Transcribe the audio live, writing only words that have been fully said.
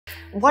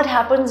What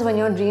happens when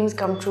your dreams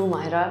come true,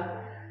 Mahira?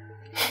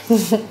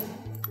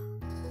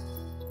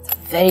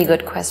 Very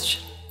good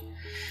question.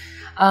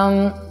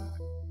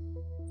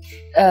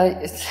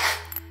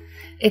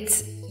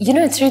 It's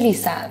it's really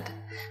sad.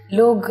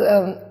 लोग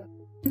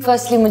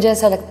firstly मुझे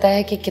ऐसा लगता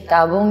है कि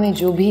किताबों में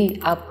जो भी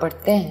आप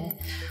पढ़ते हैं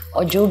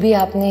और जो भी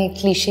आपने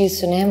क्लीशे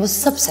सुने हैं वो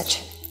सब सच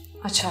है.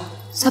 अच्छा.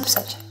 सब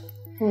सच है.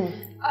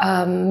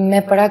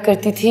 मैं पढ़ा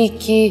करती थी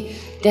कि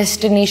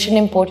डेस्टिनेशन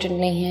इम्पोर्टेंट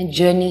नहीं है,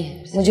 जर्नी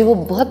है. मुझे वो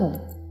बहुत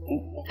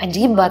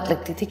अजीब बात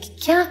लगती थी कि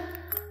क्या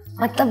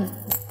मतलब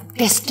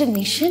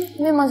डेस्टिनेशन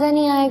में मज़ा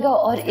नहीं आएगा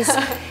और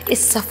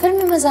इस सफ़र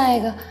में मज़ा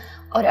आएगा.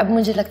 और अब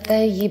मुझे लगता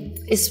है ये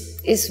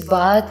इस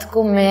बात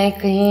को मैं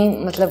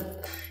कहीं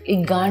मतलब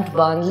एक गांठ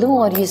बांध लूँ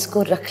और ये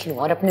इसको रख लूँ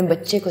और अपने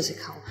बच्चे को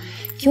सिखाऊँ,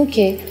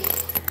 क्योंकि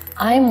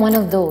I am one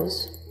of those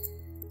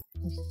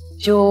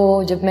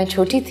जो जब मैं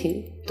छोटी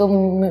थी तो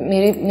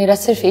मेरा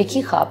सिर्फ एक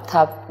ही ख्वाब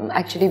था.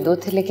 एक्चुअली दो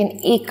थे, लेकिन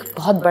एक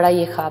बहुत बड़ा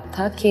ये ख्वाब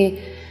था कि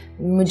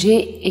मुझे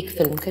एक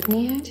फ़िल्म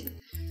करनी है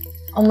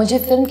और मुझे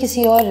फ़िल्म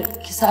किसी और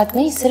के साथ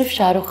नहीं, सिर्फ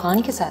शाहरुख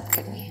खान के साथ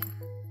करनी है.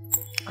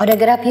 और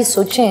अगर आप ये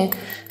सोचें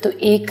तो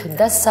एक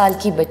 10 साल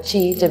की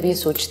बच्ची जब ये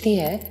सोचती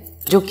है,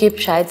 जो कि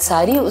शायद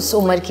सारी उस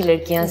उम्र की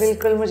लड़कियां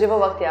बिल्कुल मुझे वो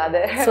वक्त याद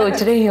है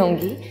सोच रही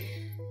होंगी,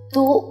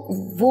 तो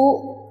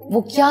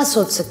वो क्या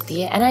सोच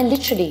सकती है. And I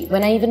literally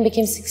when I even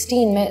became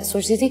 16 मैं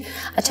सोचती थी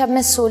अच्छा अब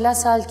मैं 16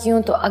 साल की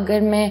हूँ तो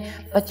अगर मैं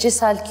 25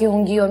 साल की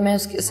होंगी और मैं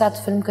उसके साथ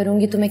फिल्म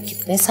करूँगी तो मैं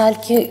कितने साल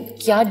की,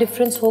 क्या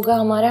डिफरेंस होगा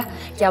हमारा,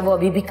 क्या वो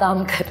अभी भी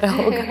काम कर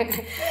रहा होगा.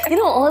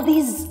 All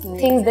these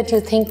things that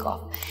you think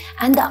of.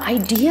 And the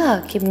idea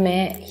कि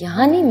मैं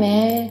यहाँ नहीं,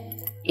 मैं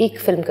एक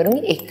फिल्म करूँगी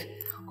एक,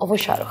 और वो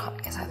शाहरुख खान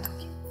के साथ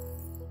होगी.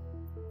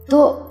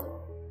 तो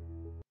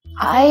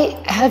I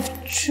have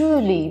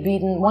truly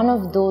been one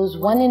of those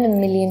 1 in a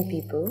million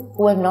people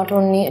who have not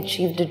only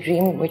achieved a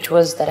dream, which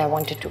was that I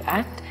wanted to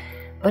act,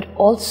 but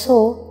also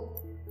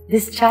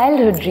this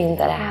childhood dream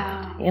that I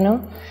had,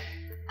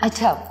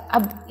 अच्छा,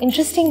 अब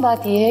interesting बात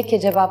ये है कि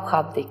जब आप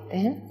ख्वाब देखते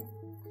हैं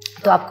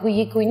तो आपको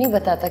ये कोई नहीं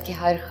बताता कि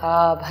हर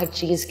ख्वाब हर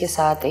चीज़ के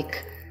साथ एक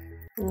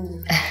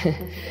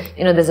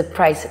there's a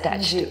price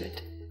attached to it.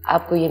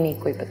 आपको ये नहीं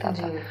कोई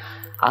बताता.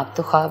 आप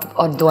तो ख्वाब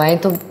और दुआएं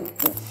तो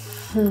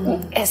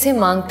ऐसे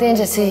मांगते हैं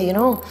जैसे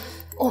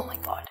ओह माय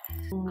गॉड.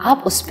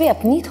 आप उस पर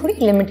अपनी थोड़ी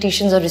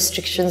लिमिटेशंस और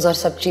रिस्ट्रिक्शंस और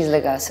सब चीज़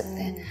लगा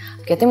सकते हैं.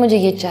 कहते हैं मुझे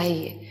ये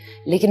चाहिए,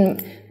 लेकिन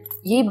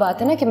यही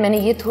बात है ना कि मैंने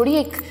ये थोड़ी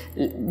एक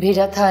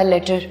भेजा था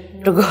लेटर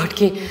टू गॉड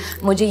कि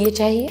मुझे ये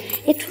चाहिए.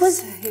 It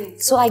was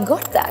so I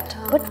got that,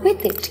 but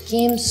with it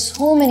came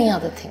so many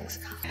other things.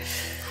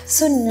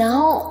 So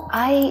now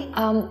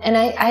and I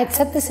had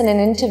said this in an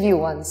interview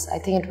once, I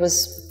think it was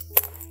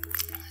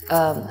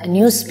a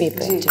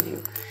newspaper interview,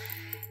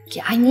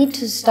 I need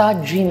to start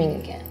dreaming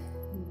again.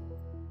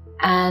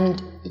 And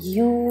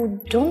you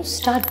don't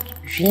start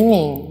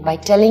dreaming by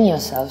telling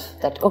yourself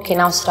that, okay,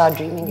 now start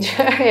dreaming.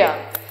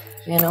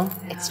 Yeah.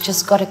 It's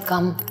just got to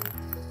come.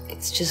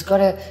 It's just got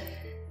to,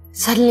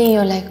 suddenly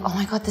you're like, oh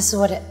my God, this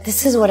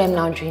is what I'm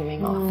now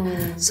dreaming of.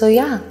 So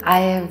yeah, I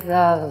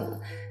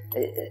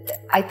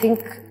think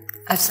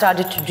I've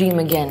started to dream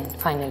again,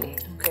 finally.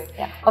 Okay.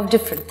 Yeah, of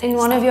different things. In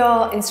one of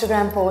your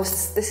Instagram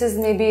posts, this is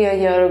maybe a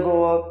year ago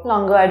or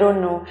longer, I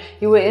don't know,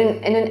 you were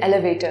in an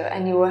elevator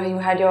and you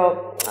had your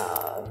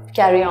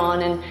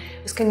carry-on and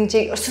उसके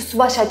नीचे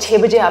सुबह शायद 6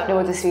 बजे आपने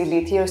वो तस्वीर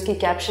ली थी और उसकी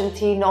कैप्शन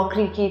थी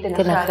नौकरी की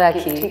तनख्वाह की.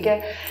 ठीक है.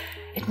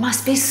 It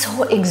must be so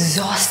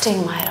exhausting,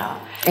 Mahira.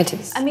 It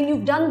is. I mean,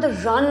 you've done the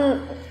run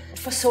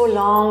for so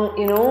long,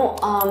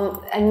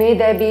 and may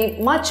there be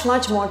much more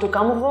to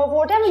come,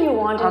 whatever you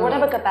want, in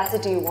whatever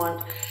capacity you want.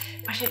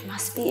 But it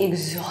must be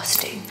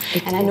exhausting.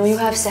 And I know you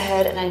have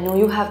Seher, and I know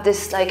you have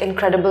this like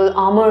incredible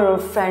armor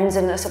of friends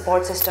and a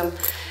support system.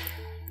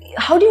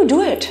 How do you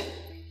do it?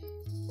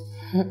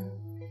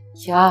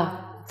 Yeah,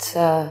 it's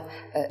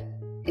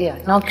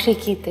naukri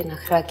ki te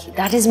nakhra ki.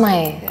 That is my.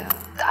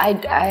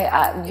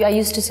 I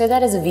used to say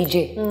that as a VJ.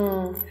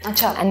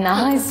 Achha. And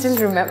now I still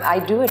remember. I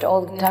do it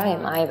all the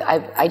time.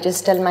 I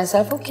just tell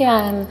myself, okay,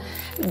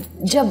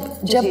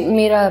 जब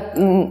मेरा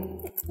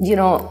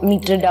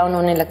meter down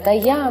होने लगता है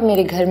या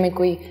मेरे घर में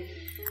कोई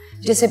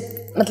जैसे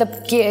मतलब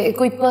कि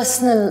कोई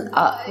पर्सनल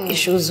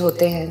इश्यूज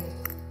होते हैं.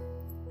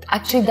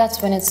 Actually,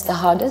 that's when it's the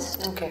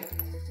hardest. Okay.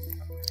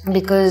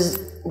 Because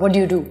what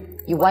do?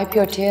 You wipe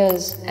your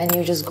tears and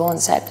you just go on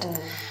set.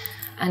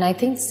 And I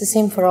think it's the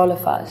same for all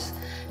of us.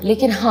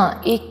 लेकिन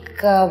हाँ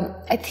एक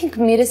I think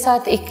मेरे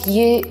साथ एक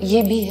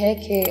ये भी है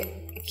कि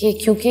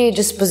क्योंकि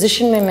जिस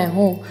पोजीशन में मैं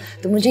हूँ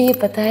तो मुझे ये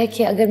पता है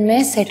कि अगर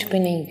मैं सेट पे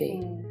नहीं गई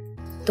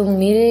तो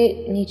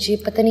मेरे नीचे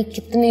पता नहीं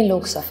कितने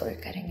लोग सफ़र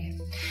करेंगे.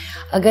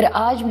 अगर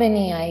आज मैं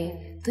नहीं आई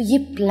तो ये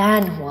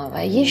प्लान हुआ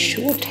है, ये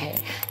शूट है,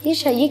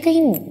 ये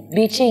कहीं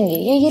बेचेंगे,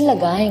 ये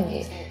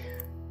लगाएंगे.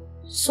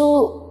 So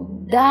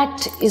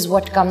that is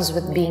what comes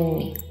with being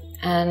me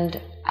and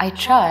I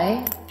try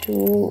to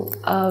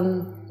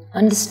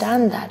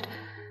understand that.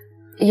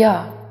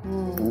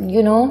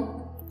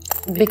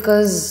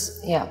 Because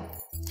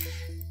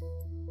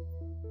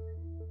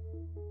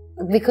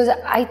because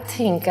I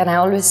think, and I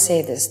always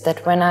say this,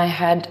 that when I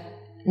had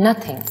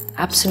nothing,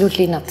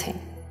 absolutely nothing,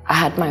 I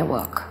had my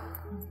work.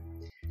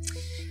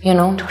 You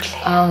know,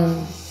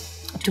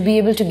 to be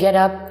able to get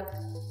up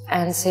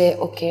and say,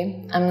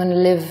 okay, I'm going to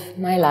live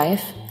my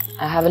life.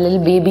 I have a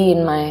little baby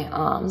in my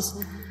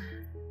arms.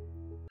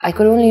 I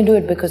could only do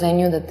it because I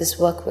knew that this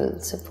work will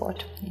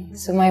support me.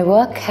 So my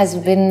work has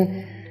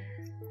been,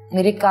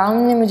 मेरे काम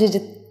ने मुझे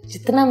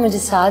जितना मुझे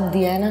साथ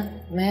दिया है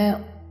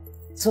ना,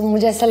 so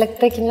मुझे ऐसा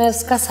लगता है कि मैं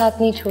उसका साथ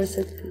नहीं छोड़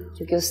सकती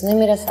क्योंकि उसने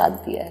मेरा साथ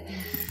दिया है.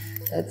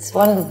 It's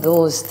one of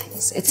those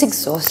things. It's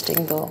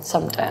exhausting though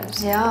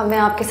sometimes. Yeah, मैं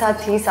आपके साथ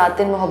थी 7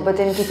 दिन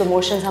मोहब्बतें की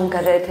प्रमोशंस हम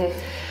कर रहे थे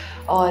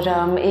और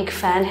एक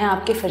फ़ैन है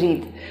आपके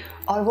फरीद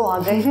और वो आ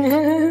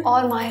गए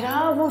और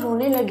माहिरा वो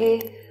रोने लगे.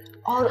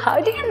 Or how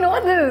do you know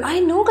this? I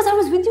know because I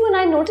was with you and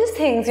I noticed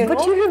things, you know.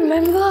 But you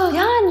remember?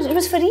 Yeah, and it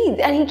was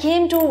Fareed and he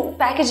came to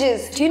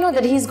packages. Do you know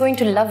that he's going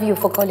to love you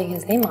for calling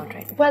his name out,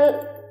 right? Well,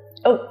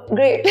 oh,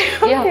 great.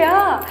 Yeah.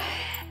 Yeah.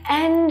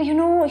 And you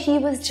know, he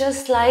was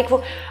just like,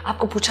 वो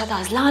आपको पूछा था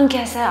अज़लान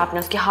कैसा है, आपने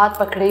उसके हाथ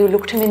पकड़े, you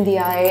looked him in the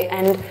eye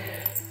and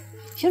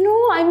you know,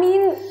 I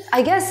mean,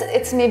 I guess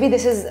it's maybe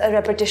this is a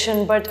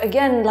repetition, but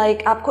again,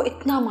 like आपको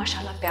इतना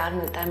माशाल्लाह प्यार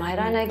मिलता है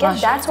Mahira, and I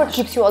guess that's what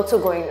keeps you also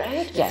going,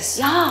 right? Yes.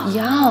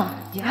 Yeah.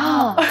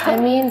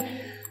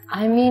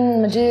 I mean,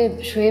 मुझे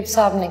शोएब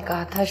साहब ने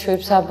कहा था, शोएब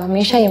साहब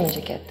हमेशा ये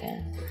मुझे कहते हैं.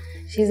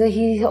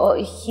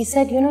 He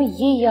said, you know,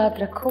 ये याद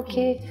रखो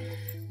कि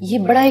ये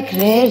बड़ा एक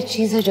रेयर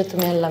चीज़ है जो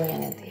तुम्हें अल्लाह मियाँ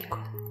ने दी है,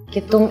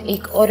 कि तुम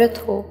एक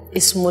औरत हो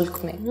इस मुल्क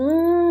में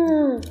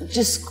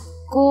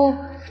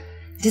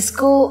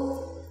जिसको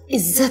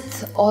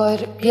इज्जत और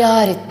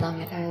प्यार इतना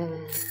मिला है.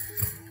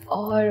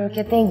 और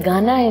कहते हैं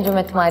गाना है जो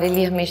मैं तुम्हारे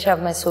लिए हमेशा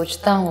मैं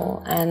सोचता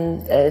हूँ,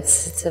 and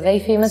it's a very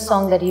famous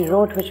song that he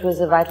wrote which was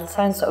a vital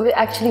sign song. It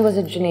actually was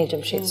a Junaid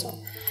Jamshed song.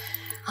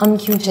 हम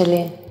क्यों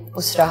चले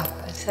उस राह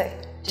पर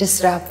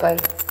जिस राह पर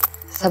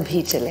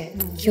सभी चले,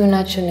 क्यों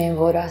ना चुने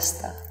वो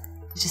रास्ता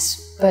जिस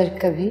पर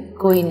कभी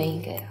कोई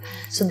नहीं गया.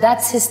 So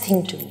that's his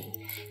thing to me,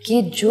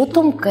 कि जो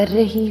तुम कर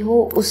रही हो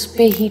उस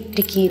पे ही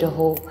टिकी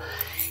रहो.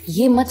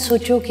 ये मत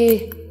सोचो कि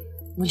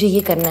मुझे ये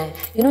करना है.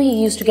 You know, he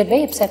used to get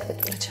very upset with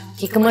me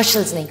कि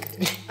commercials नहीं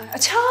करने.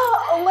 अच्छा,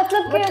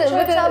 मतलब कि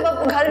शोएब साहब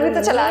अब घर भी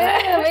तो चला रहा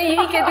है. मैं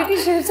यही कहती थी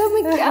शोएब साहब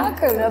मैं क्या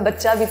करूँ,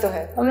 बच्चा भी तो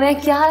है, मैं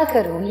क्या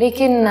करूँ.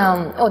 लेकिन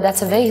oh,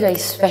 that's a very very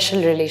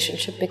special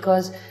relationship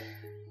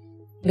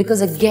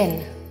because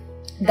again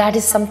that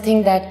is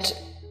something that,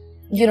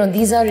 you know,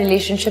 these are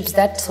relationships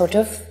that sort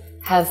of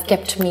have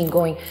kept me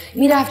going.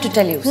 Meera, I have to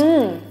tell you.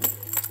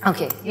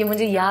 Okay, ये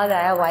मुझे याद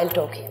आया while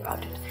talking about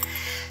it.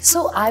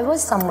 So I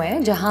was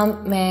somewhere जहाँ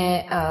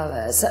मैं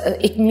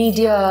एक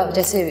media,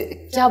 जैसे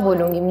क्या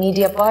बोलूँगी,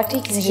 मीडिया पार्टी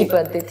किसी की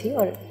बर्थडे थी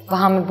और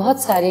वहाँ में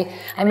बहुत सारे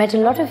I met a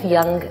lot of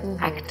young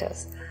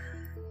actors.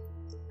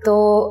 तो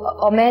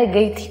और मैं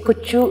गई थी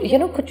कुच्चू, you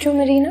know कुच्चू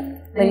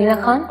Marina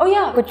Khan. Oh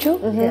yeah. कुच्चू.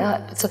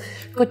 So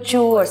कुच्चू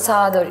और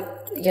साद और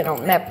you know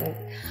मैं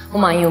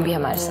हुमायूं भी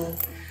हमारे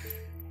साथ.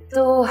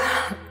 तो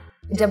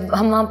जब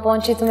हम वहाँ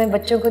पहुँचे तो मैं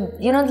बच्चों को,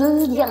 you know,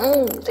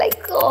 young,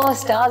 like oh,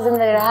 stars in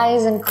their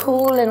eyes and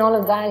cool and all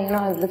of that, you know,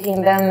 I was looking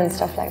at them and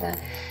stuff like that.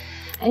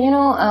 And you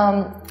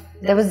know,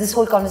 there was this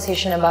whole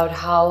conversation about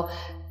how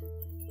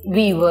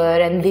we were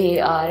and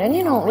they are, and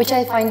you know, which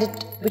I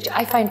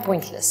find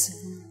pointless,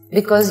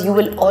 because you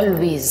will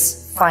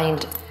always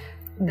find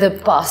the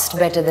past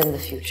better than the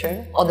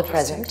future or the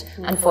present.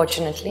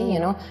 Unfortunately, you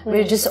know,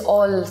 we're just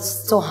all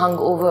so hung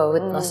over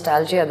with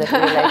nostalgia that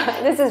we're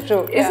like, this is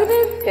true, isn't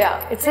it? Yeah.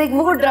 It's like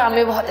वो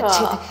ड्रामे बहुत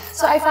अच्छे थे.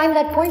 So I find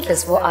that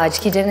pointless. वो आज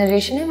की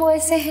generation है, वो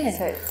ऐसे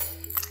हैं.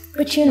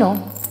 But you know,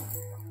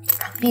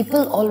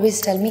 people always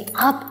tell me,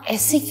 आप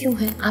ऐसे क्यों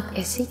हैं? आप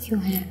ऐसे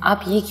क्यों हैं?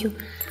 आप ये क्यों?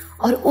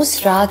 और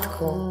उस रात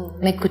को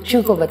मैं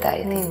कुच्चू को बता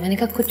रही थी. मैंने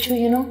कहा कुच्चू,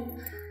 you know,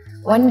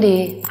 one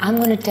day I'm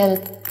going to tell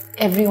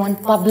everyone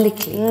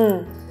publicly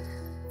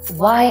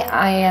why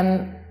I am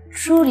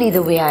truly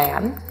the way I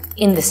am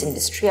in this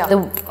industry.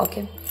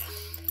 Okay.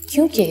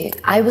 क्योंकि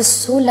I was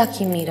so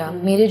lucky, Meera,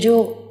 मेरे जो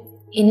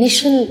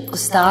initial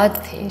उस्ताद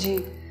थे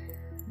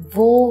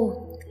वो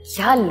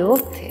क्या लोग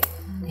थे,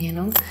 you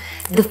know.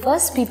 The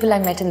first people I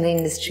met in the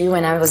industry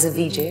when I was a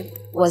VJ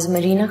was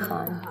Marina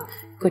Khan,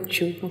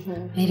 Kuchu,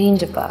 Marine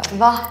Jabbar.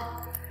 वाह.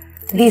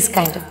 These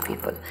kind of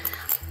people.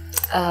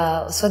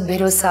 उस वक्त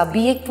बेरोज साहब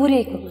भी एक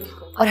पूरे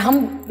और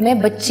मैं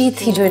बच्ची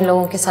थी जो इन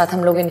लोगों के साथ,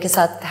 हम लोग इनके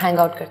साथ हैंग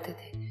आउट करते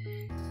थे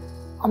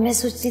और मैं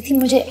सोचती थी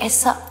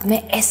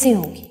मैं ऐसे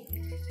होंगी.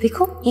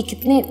 देखो ये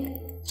कितने,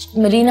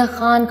 Marina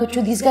Khan,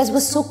 Kuchu, these guys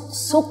were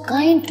so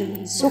kind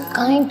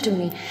to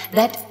me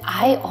that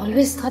I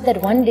always thought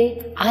that one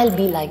day I'll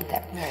be like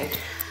that. Right.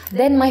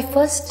 Then my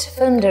first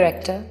film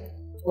director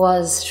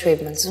was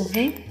Shoaib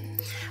Mansoor.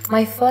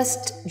 My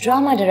first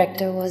drama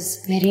director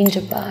was Marine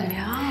Jabbar.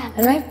 Yeah.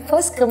 And my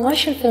first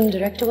commercial film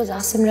director was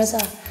Asim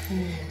Raza.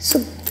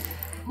 So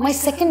my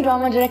second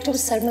drama director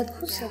was Sarmad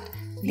Khusat.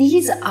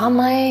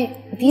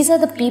 These are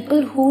the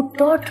people who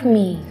taught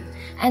me.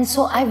 And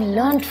so I've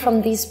learned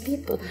from these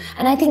people.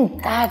 And I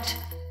think that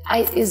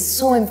is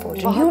so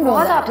important. You know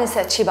बहुत that. आपने से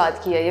अच्छी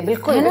बात की है ये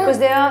बिल्कुल, because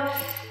they are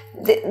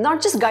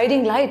not just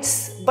guiding lights,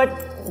 but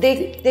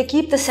they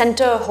keep the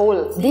center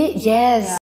whole. Yes.